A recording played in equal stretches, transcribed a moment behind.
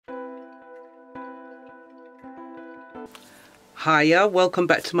Hiya, welcome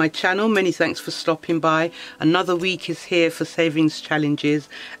back to my channel. Many thanks for stopping by. Another week is here for savings challenges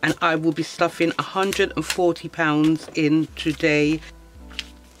and I will be stuffing £140 in today.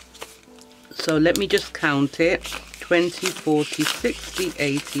 So let me just count it. 20, 40, 60,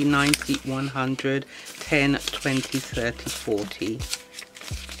 80, 90, 100, 10, 20, 30, 40.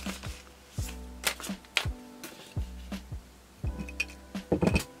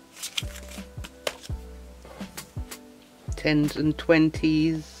 Tens and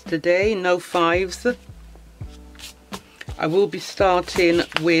 20s today, no fives. I will be starting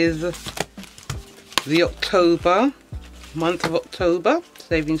with the month of October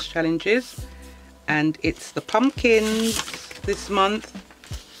savings challenges, and it's the pumpkins this month.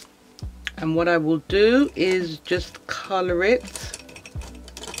 And what I will do is just colour it.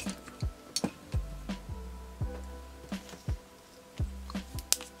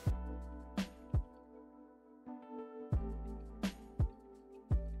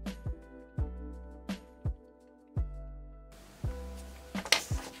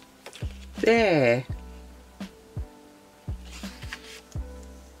 There.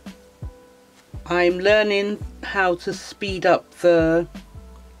 I'm learning how to speed up the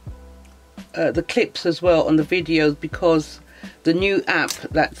clips as well on the videos, because the new app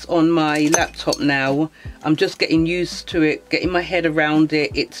that's on my laptop now, I'm just getting used to it, getting my head around it.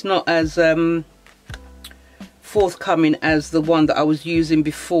 It's not as forthcoming as the one that I was using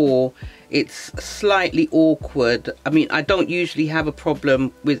before. It's slightly awkward. I mean, I don't usually have a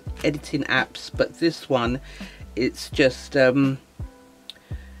problem with editing apps, but this one, it's just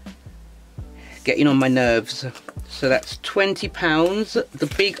getting on my nerves. So that's £20. The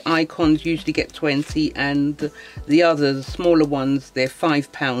big icons usually get 20, and the others, smaller ones, they're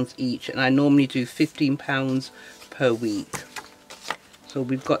 £5 each, and I normally do £15 per week. So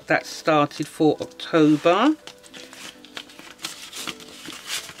we've got that started for October.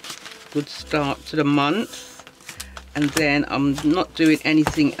 Good start to the month. And then I'm not doing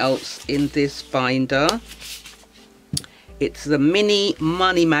anything else in this binder. It's the mini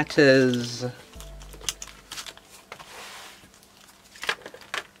money matters.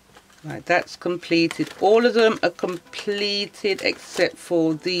 Right, that's completed. All of them are completed except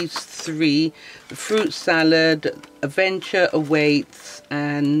for these three: the fruit salad, adventure awaits,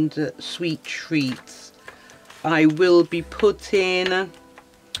 and sweet treats. I will be putting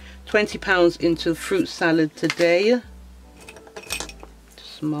 £20 into fruit salad today.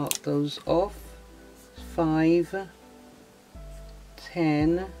 Just mark those off. 5,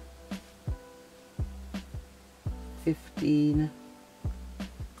 10, 15,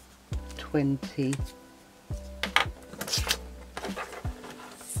 20.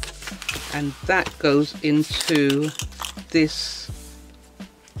 And that goes into this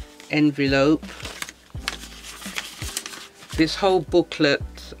envelope. This whole booklet,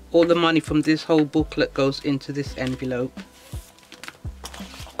 all the money from this whole booklet goes into this envelope.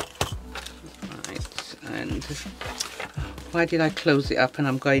 Right, and why did I close it up and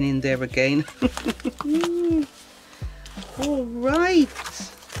I'm going in there again? All right.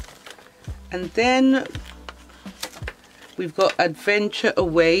 And then we've got adventure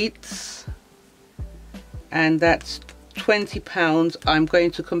awaits, and that's £20. I'm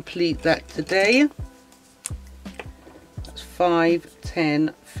going to complete that today. 5,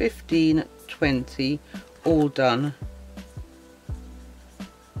 10, 15, 20, all done.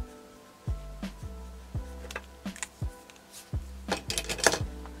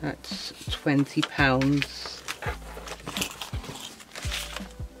 That's £20.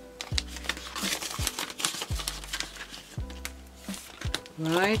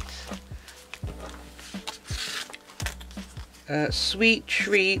 Right. Sweet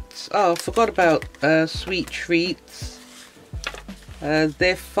treats. Oh, I forgot about sweet treats.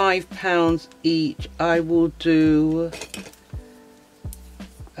 They're £5 each. I will do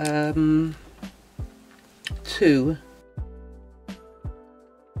 2.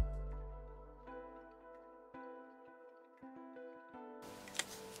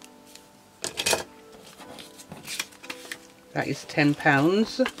 That is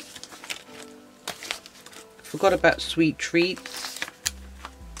 £10. Forgot about sweet treats.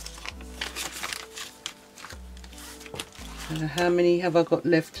 How many have I got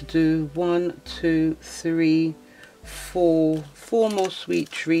left to do? 1, 2, 3, 4. 4 more sweet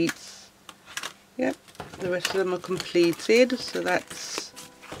treats. Yep, the rest of them are completed, so that's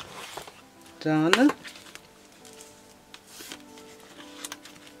done.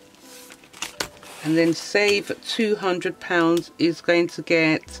 And then save £200 is going to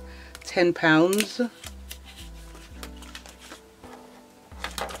get £10.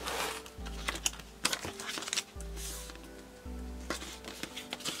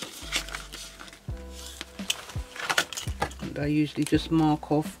 I usually just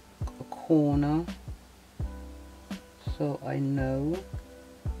mark off a corner so I know.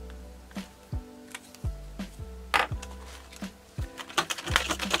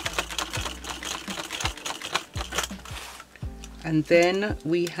 And then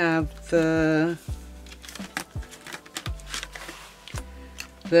we have the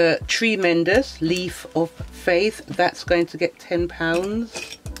tremendous leaf of faith. That's going to get £10.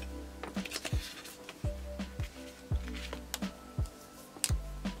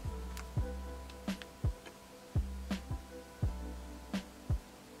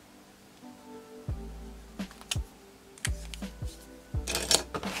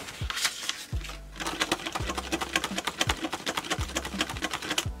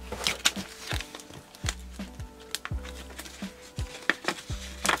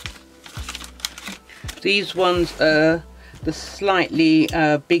 These ones are the slightly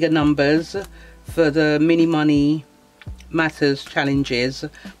bigger numbers for the Mini Money Matters challenges,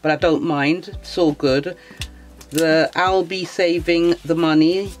 but I don't mind, it's all good. I'll be saving the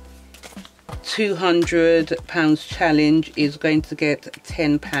money. £200 challenge is going to get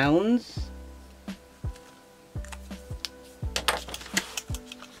 £10.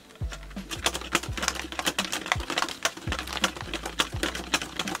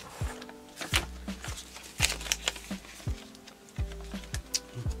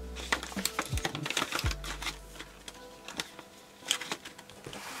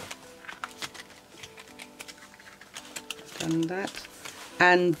 Done that.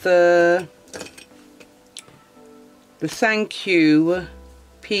 And the thank you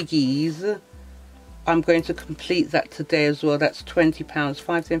piggies, I'm going to complete that today as well. That's £20.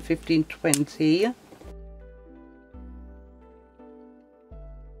 5, 10, 15, 20.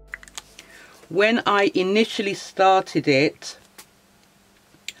 When I initially started it,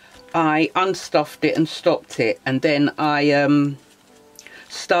 I unstuffed it and stopped it, and then I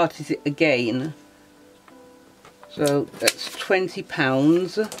started it again. So that's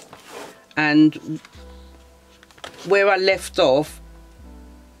 £20, and where I left off,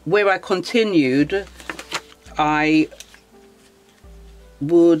 where I continued, I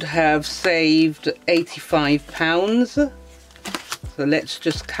would have saved £85. So let's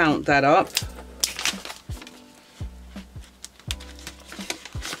just count that up.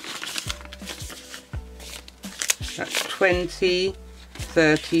 That's 20,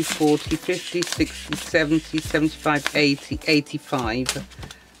 30, 40, 50, 60, 70, 75, 80, 85.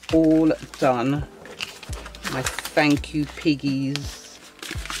 All done. My thank you piggies.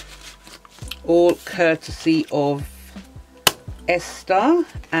 All courtesy of Esther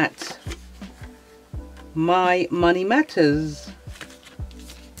at My Money Matters.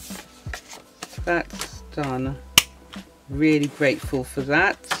 That's done. Really grateful for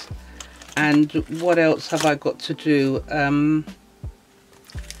that. And what else have I got to do?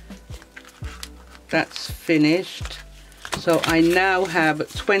 That's finished. So I now have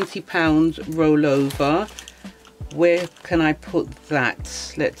 £20 rollover. Where can I put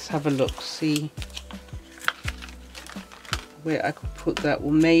that? Let's have a look, see where I could put that.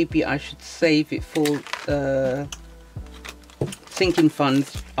 Well, maybe I should save it for sinking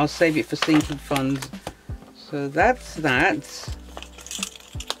funds. I'll save it for sinking funds. So that's that.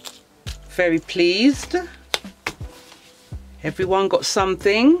 Very pleased. Everyone got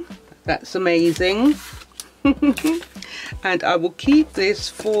something. That's amazing. And I will keep this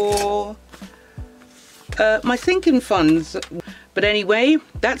for my sinking funds. But anyway,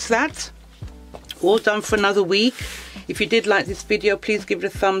 that's that. All done for another week. If you did like this video, please give it a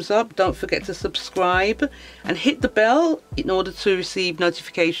thumbs up. Don't forget to subscribe and hit the bell in order to receive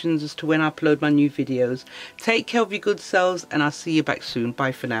notifications as to when I upload my new videos. Take care of your good selves, and I'll see you back soon.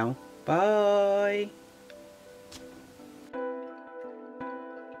 Bye for now. Bye.